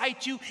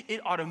excite you.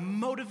 It ought to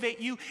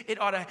motivate you.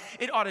 It ought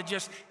to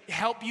just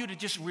help you to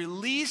just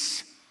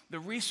release the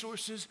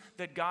resources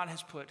that God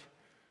has put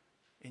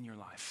in your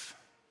life.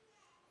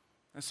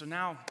 And so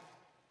now,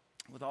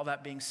 with all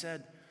that being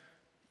said,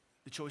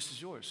 the choice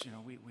is yours. You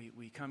know,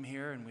 we come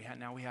here and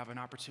now we have an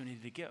opportunity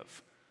to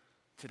give.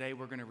 Today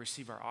we're going to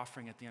receive our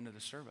offering at the end of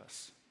the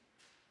service.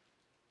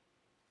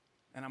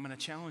 And I'm going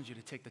to challenge you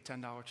to take the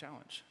 $10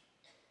 challenge.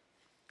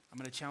 I'm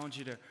going to challenge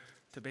you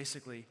to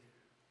basically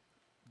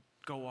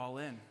go all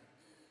in.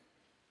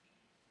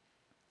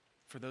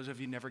 For those of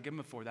you who never given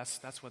before,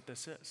 that's what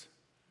this is,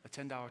 a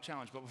 $10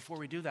 challenge. But before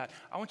we do that,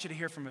 I want you to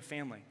hear from a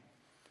family,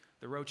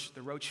 the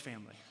Roach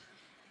family.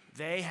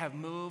 They have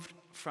moved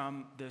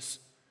from this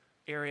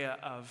area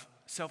of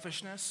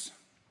selfishness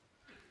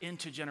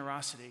into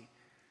generosity.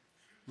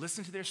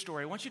 Listen to their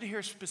story. I want you to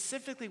hear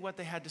specifically what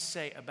they had to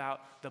say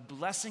about the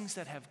blessings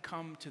that have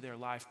come to their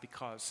life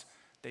because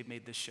they've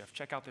made this shift.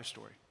 Check out their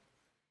story.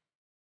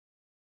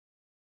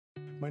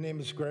 My name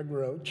is Greg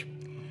Roach.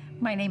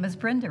 My name is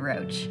Brenda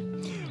Roach.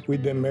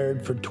 We've been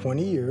married for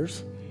 20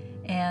 years.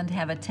 And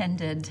have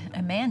attended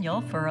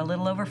Emmanuel for a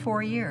little over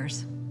 4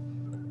 years.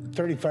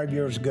 35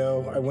 years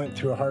ago, I went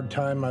through a hard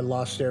time. I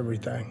lost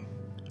everything.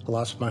 I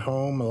lost my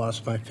home. I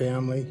lost my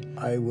family.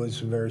 I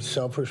was a very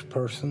selfish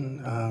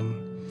person.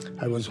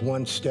 I was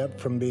one step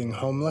from being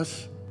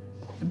homeless.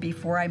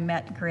 Before I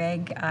met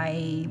Greg,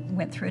 I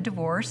went through a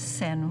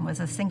divorce and was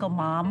a single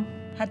mom.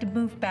 Had to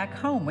move back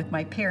home with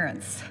my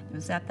parents. It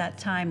was at that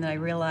time that I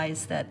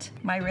realized that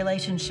my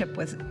relationship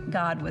with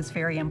God was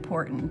very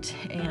important,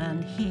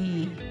 and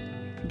He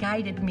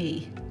guided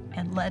me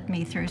and led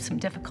me through some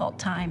difficult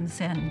times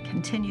and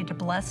continued to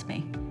bless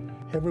me.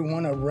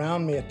 Everyone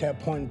around me at that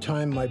point in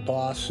time, my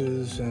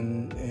bosses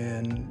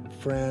and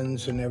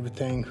friends and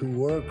everything who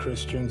were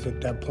Christians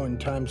at that point in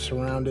time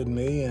surrounded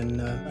me,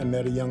 and I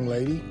met a young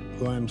lady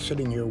who I'm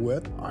sitting here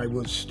with. I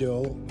was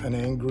still an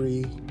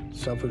angry,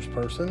 selfish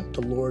person.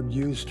 The Lord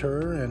used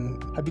her,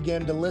 and I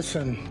began to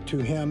listen to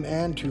him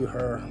and to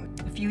her.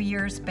 A few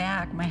years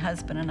back, my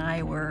husband and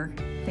I were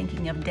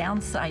thinking of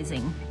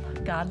downsizing.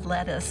 God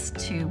led us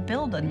to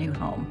build a new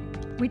home.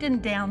 We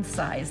didn't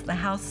downsize. The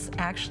house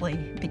actually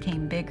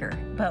became bigger.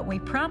 But we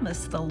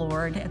promised the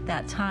Lord at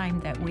that time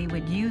that we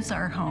would use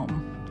our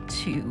home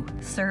to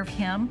serve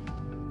him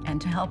and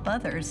to help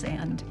others.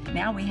 And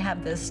now we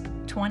have this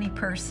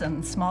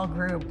 20-person small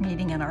group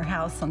meeting in our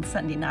house on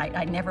Sunday night.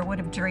 I never would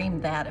have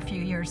dreamed that a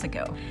few years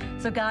ago.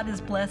 So God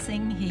is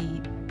blessing.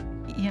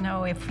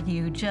 If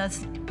you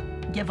just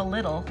give a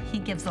little, he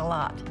gives a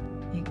lot.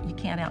 You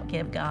can't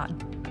outgive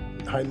God.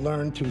 I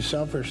learned through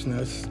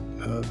selfishness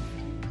of,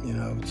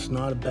 it's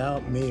not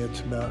about me, it's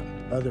about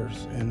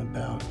others and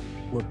about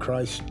what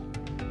Christ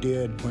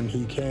did when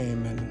he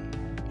came and,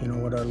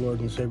 what our Lord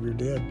and Savior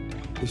did.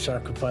 He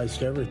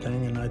sacrificed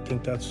everything, and I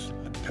think that's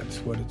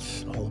what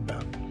it's all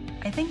about.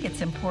 I think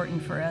it's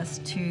important for us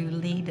to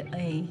lead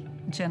a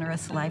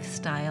generous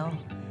lifestyle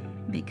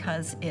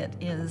because it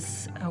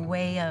is a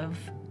way of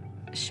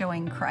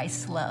showing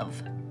Christ's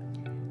love.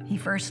 He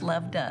first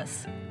loved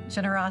us.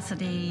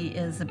 Generosity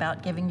is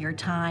about giving your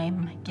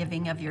time,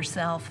 giving of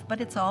yourself, but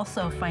it's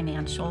also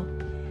financial.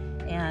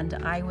 And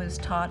I was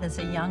taught as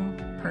a young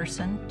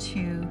person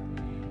to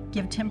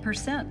give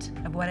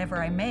 10% of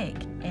whatever I make.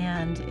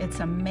 And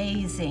it's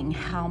amazing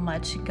how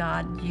much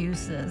God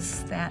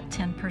uses that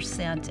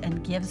 10%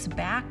 and gives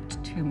back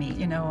to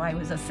me. I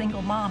was a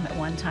single mom at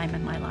one time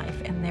in my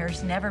life, and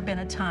there's never been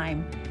a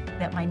time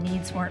that my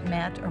needs weren't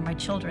met or my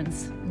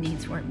children's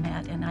needs weren't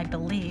met. And I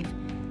believe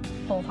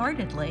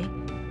wholeheartedly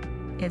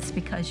it's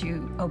because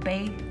you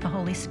obey the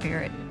Holy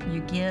Spirit.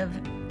 You give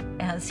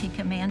as he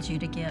commands you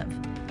to give,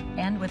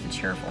 and with a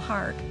cheerful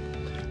heart.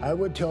 I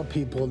would tell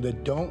people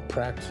that don't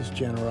practice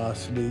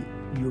generosity,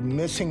 you're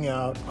missing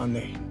out on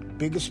the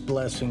biggest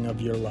blessing of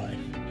your life.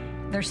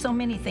 There's so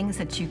many things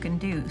that you can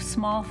do,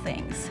 small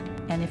things.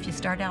 And if you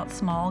start out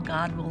small,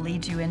 God will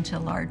lead you into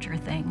larger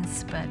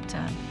things. But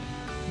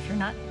if you're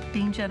not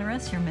being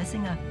generous, you're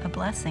missing a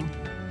blessing.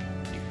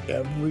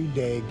 Every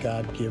day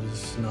God gives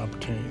us an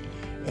opportunity.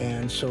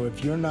 And so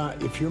if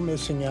you're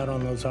missing out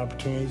on those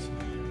opportunities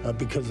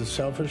because of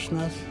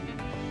selfishness,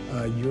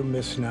 you're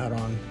missing out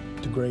on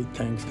the great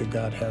things that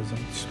God has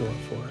in store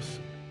for us.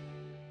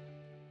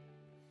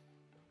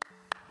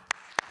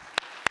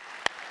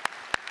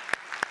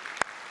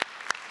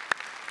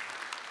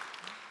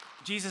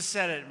 Jesus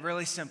said it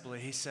really simply.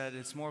 He said,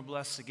 it's more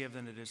blessed to give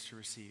than it is to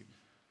receive.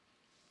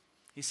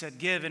 He said,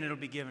 give and it'll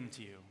be given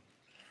to you.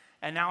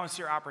 And now it's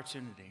your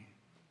opportunity.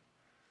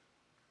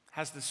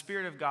 Has the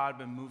Spirit of God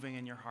been moving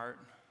in your heart?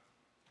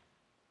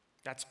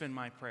 That's been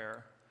my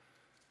prayer.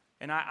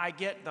 And I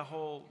get the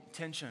whole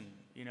tension,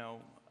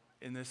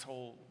 in this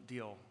whole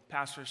deal.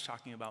 Pastors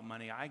talking about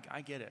money,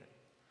 I get it.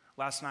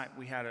 Last night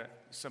we had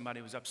somebody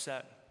who was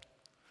upset.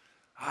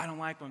 I don't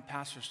like when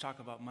pastors talk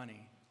about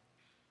money.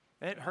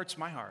 It hurts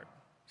my heart.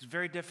 It's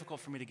very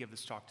difficult for me to give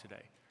this talk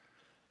today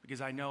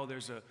because I know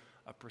there's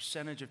a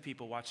percentage of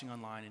people watching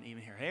online and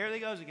even here, hey, there he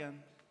goes again.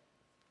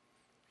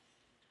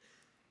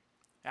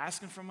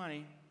 Asking for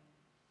money.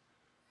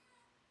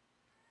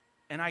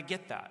 And I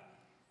get that.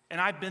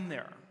 And I've been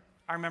there.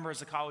 I remember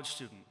as a college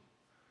student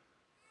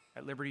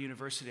at Liberty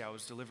University, I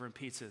was delivering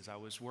pizzas. I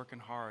was working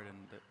hard, and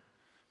the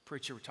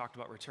preacher talked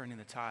about returning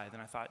the tithe.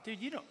 And I thought,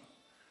 dude, you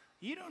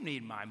don't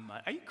need my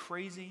money. Are you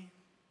crazy?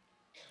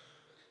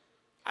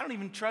 I don't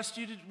even trust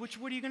you. What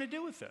are you going to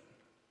do with it?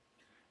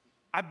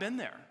 I've been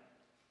there.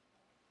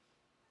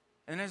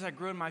 And as I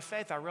grew in my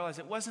faith, I realized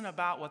it wasn't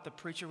about what the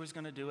preacher was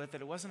going to do with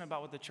it. It wasn't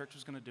about what the church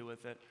was going to do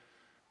with it.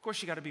 Of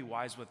course, you got to be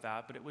wise with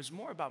that, but it was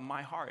more about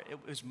my heart. It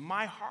was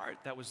my heart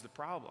that was the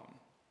problem.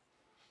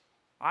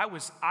 I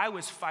was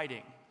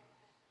fighting.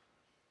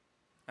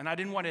 And I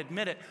didn't want to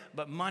admit it,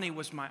 but money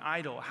was my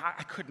idol.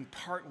 I couldn't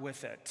part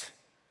with it.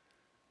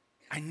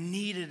 I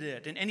needed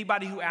it. And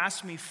anybody who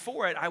asked me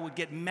for it, I would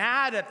get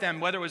mad at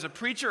them, whether it was a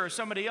preacher or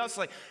somebody else,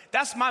 like,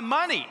 that's my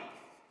money.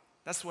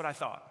 That's what I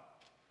thought.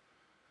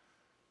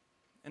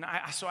 And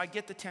so I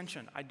get the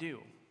tension. I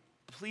do.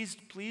 Please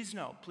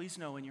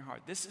know in your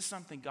heart, this is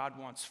something God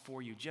wants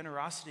for you.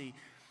 Generosity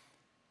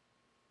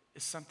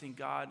is something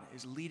God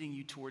is leading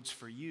you towards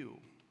for you.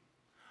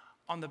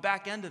 On the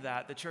back end of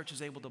that, the church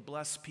is able to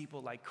bless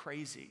people like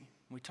crazy.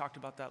 We talked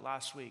about that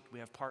last week. We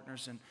have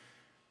partners in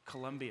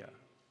Colombia,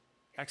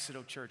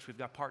 Exodo Church. We've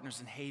got partners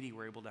in Haiti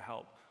we're able to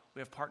help. We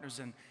have partners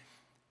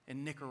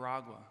in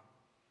Nicaragua,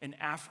 in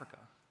Africa.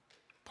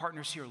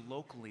 Partners here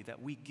locally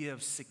that we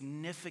give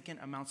significant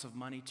amounts of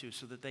money to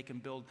so that they can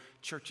build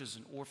churches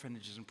and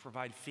orphanages and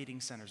provide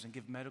feeding centers and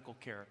give medical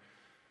care.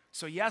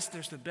 So yes,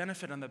 there's the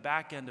benefit on the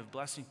back end of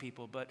blessing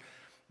people, but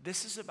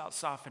this is about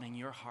softening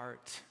your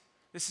heart.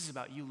 This is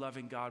about you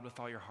loving God with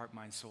all your heart,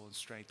 mind, soul, and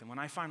strength. And when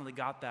I finally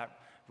got that,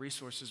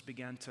 resources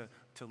began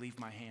to leave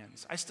my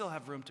hands. I still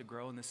have room to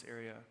grow in this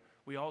area.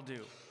 We all do.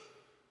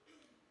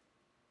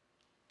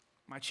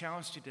 My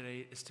challenge to you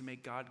today is to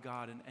make God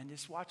God and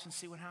just watch and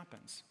see what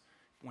happens.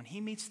 When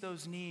he meets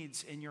those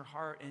needs in your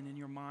heart and in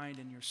your mind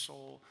and your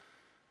soul,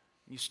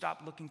 you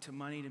stop looking to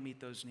money to meet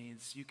those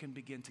needs, you can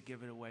begin to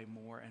give it away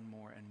more and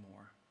more and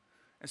more.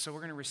 And so we're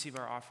going to receive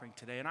our offering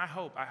today. And I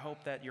hope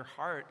that your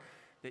heart,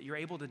 that you're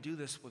able to do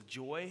this with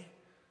joy.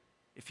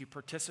 If you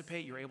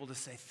participate, you're able to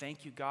say,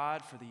 thank you,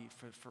 God,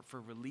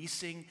 for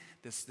releasing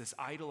this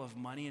idol of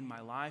money in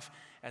my life.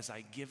 As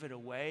I give it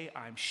away,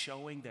 I'm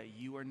showing that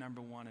you are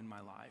number one in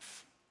my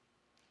life.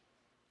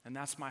 And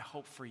that's my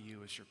hope for you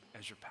as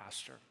your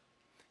pastor.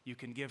 You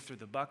can give through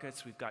the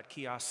buckets. We've got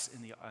kiosks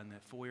in the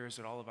foyers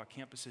at all of our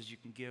campuses. You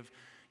can give.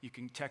 You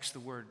can text the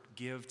word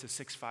give to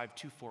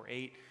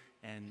 65248,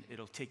 and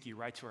it'll take you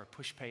right to our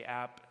PushPay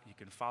app. You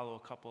can follow a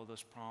couple of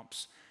those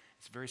prompts.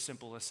 It's very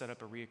simple to set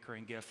up a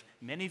reoccurring gift.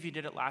 Many of you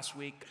did it last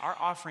week. Our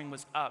offering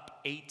was up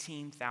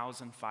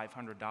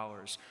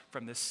 $18,500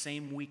 from the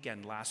same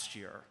weekend last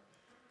year.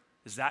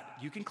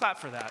 You can clap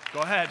for that.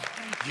 Go ahead.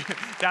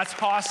 That's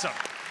awesome.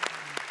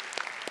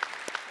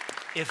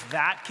 If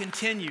that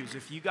continues,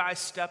 if you guys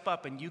step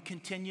up and you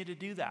continue to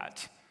do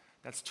that,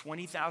 that's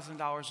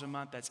 $20,000 a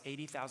month. That's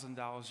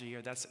 $80,000 a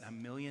year. That's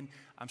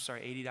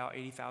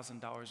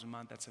 $80,000 a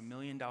month. That's $1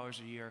 million a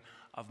year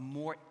of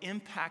more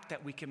impact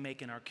that we can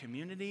make in our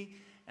community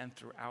and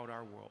throughout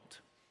our world.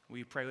 Will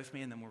you pray with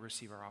me, and then we'll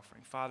receive our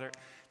offering? Father,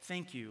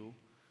 thank you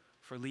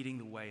for leading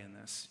the way in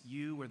this.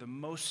 You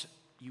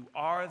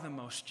are the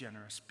most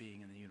generous being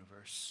in the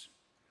universe.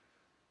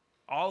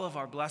 All of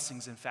our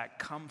blessings, in fact,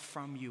 come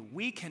from you.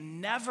 We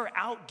can never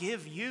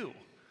outgive you.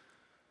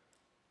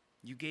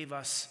 You gave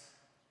us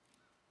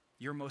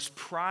your most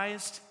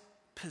prized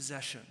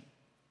possession,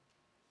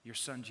 your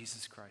Son,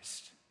 Jesus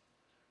Christ.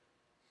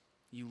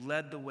 You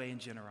led the way in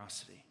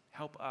generosity.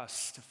 Help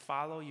us to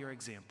follow your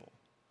example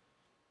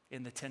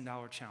in the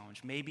 $10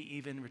 challenge, maybe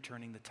even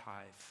returning the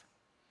tithe.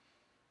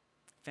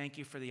 Thank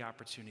you for the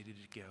opportunity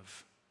to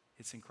give.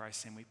 It's in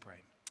Christ's name we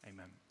pray.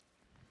 Amen.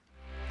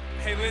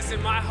 Hey,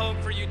 listen, my hope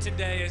for you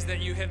today is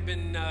that you have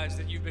been nudged,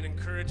 that you've been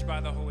encouraged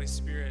by the Holy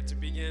Spirit to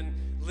begin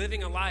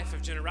living a life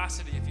of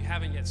generosity if you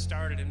haven't yet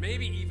started, and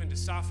maybe even to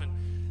soften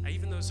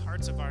even those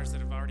hearts of ours that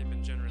have already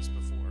been generous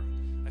before,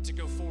 to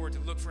go forward, to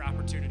look for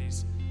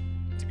opportunities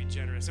to be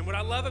generous. And what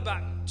I love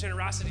about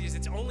generosity is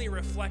it's only a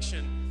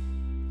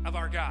reflection of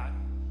our God.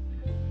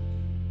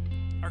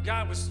 Our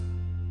God was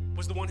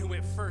the one who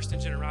went first in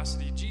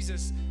generosity.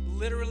 Jesus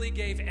literally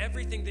gave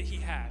everything that he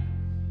had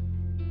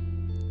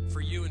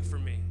for you and for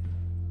me.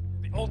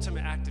 The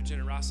ultimate act of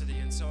generosity.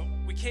 And so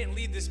we can't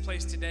leave this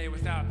place today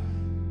without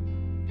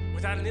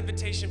an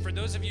invitation for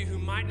those of you who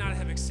might not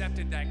have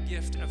accepted that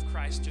gift of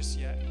Christ just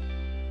yet.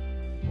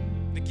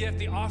 The gift,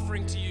 the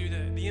offering to you,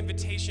 the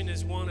invitation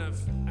is one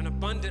of an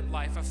abundant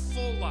life, a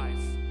full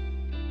life.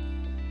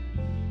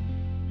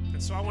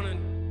 And so I want to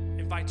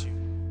invite you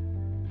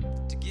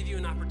to give you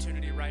an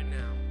opportunity right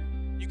now.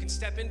 You can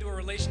step into a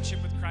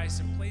relationship with Christ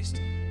and place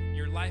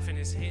your life in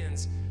his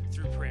hands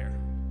through prayer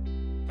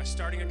by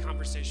starting a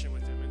conversation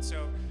with him. And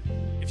so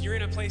if you're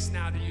in a place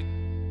now that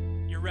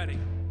you're ready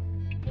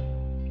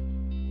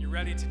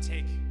to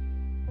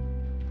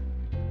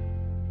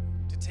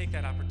take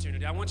that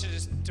opportunity, I want you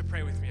to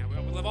pray with me. I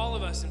would love all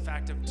of us, in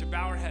fact, to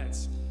bow our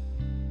heads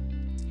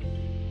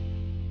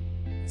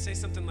and say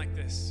something like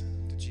this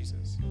to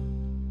Jesus.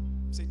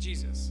 Say,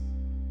 Jesus,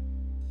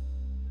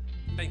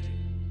 thank you.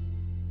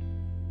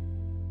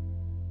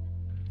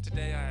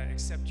 Today I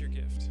accept your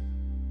gift.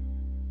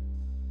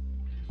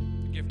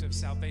 The gift of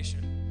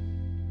salvation,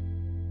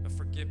 of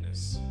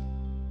forgiveness,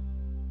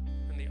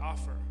 and the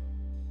offer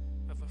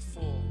of a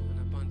full and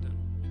abundant,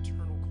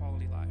 eternal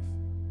quality life.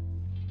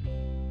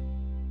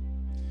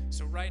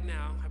 So right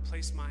now, I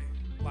place my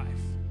life,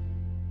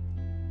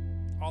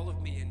 all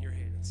of me, in your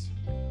hands.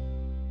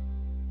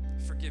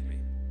 Forgive me.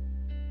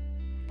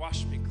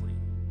 Wash me clean.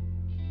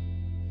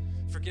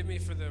 Forgive me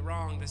for the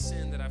wrong, the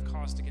sin that I've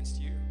caused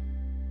against you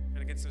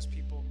and against those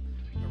people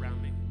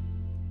around me.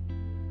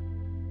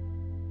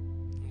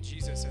 And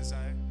Jesus, as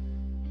I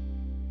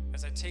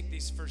take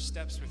these first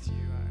steps with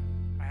you,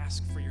 I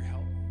ask for your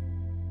help.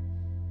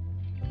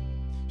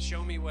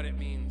 Show me what it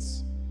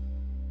means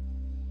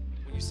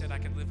when you said I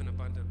could live an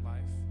abundant life.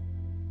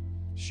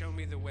 Show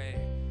me the way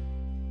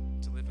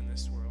to live in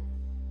this world.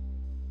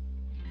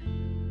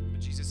 But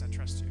Jesus, I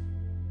trust you.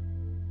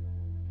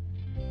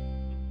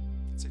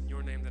 It's in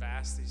your name that I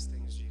ask these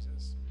things,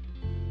 Jesus.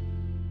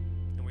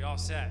 And we all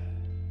said,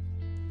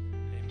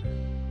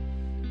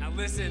 amen. Now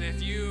listen,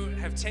 if you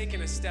have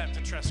taken a step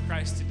to trust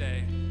Christ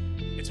today,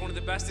 it's one of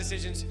the best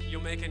decisions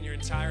you'll make in your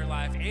entire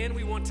life. And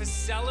we want to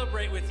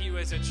celebrate with you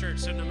as a church.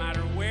 So no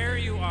matter where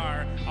you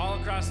are, all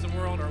across the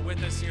world, or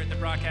with us here at the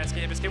Broadcast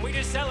Campus, can we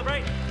just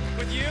celebrate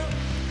with you?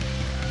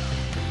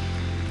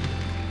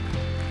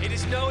 It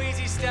is no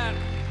easy step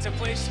to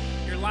place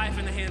your life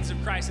in the hands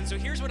of Christ. And so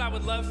here's what I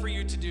would love for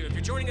you to do. If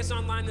you're joining us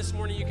online this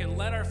morning, you can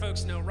let our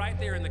folks know right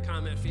there in the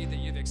comment feed that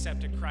you've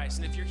accepted Christ.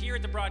 And if you're here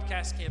at the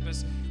broadcast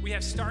campus, we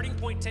have starting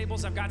point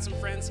tables. I've got some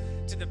friends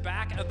to the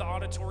back of the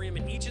auditorium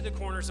in each of the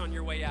corners on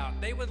your way out.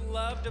 They would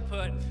love to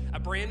put a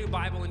brand new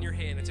Bible in your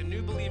hand. It's a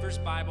new believer's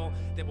Bible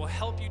that will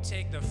help you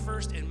take the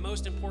first and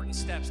most important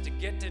steps to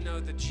get to know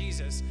the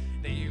Jesus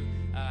that you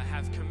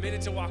have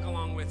committed to walk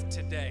along with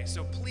today.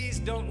 So please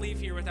don't leave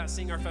here without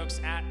seeing our folks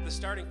at the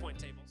starting point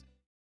table.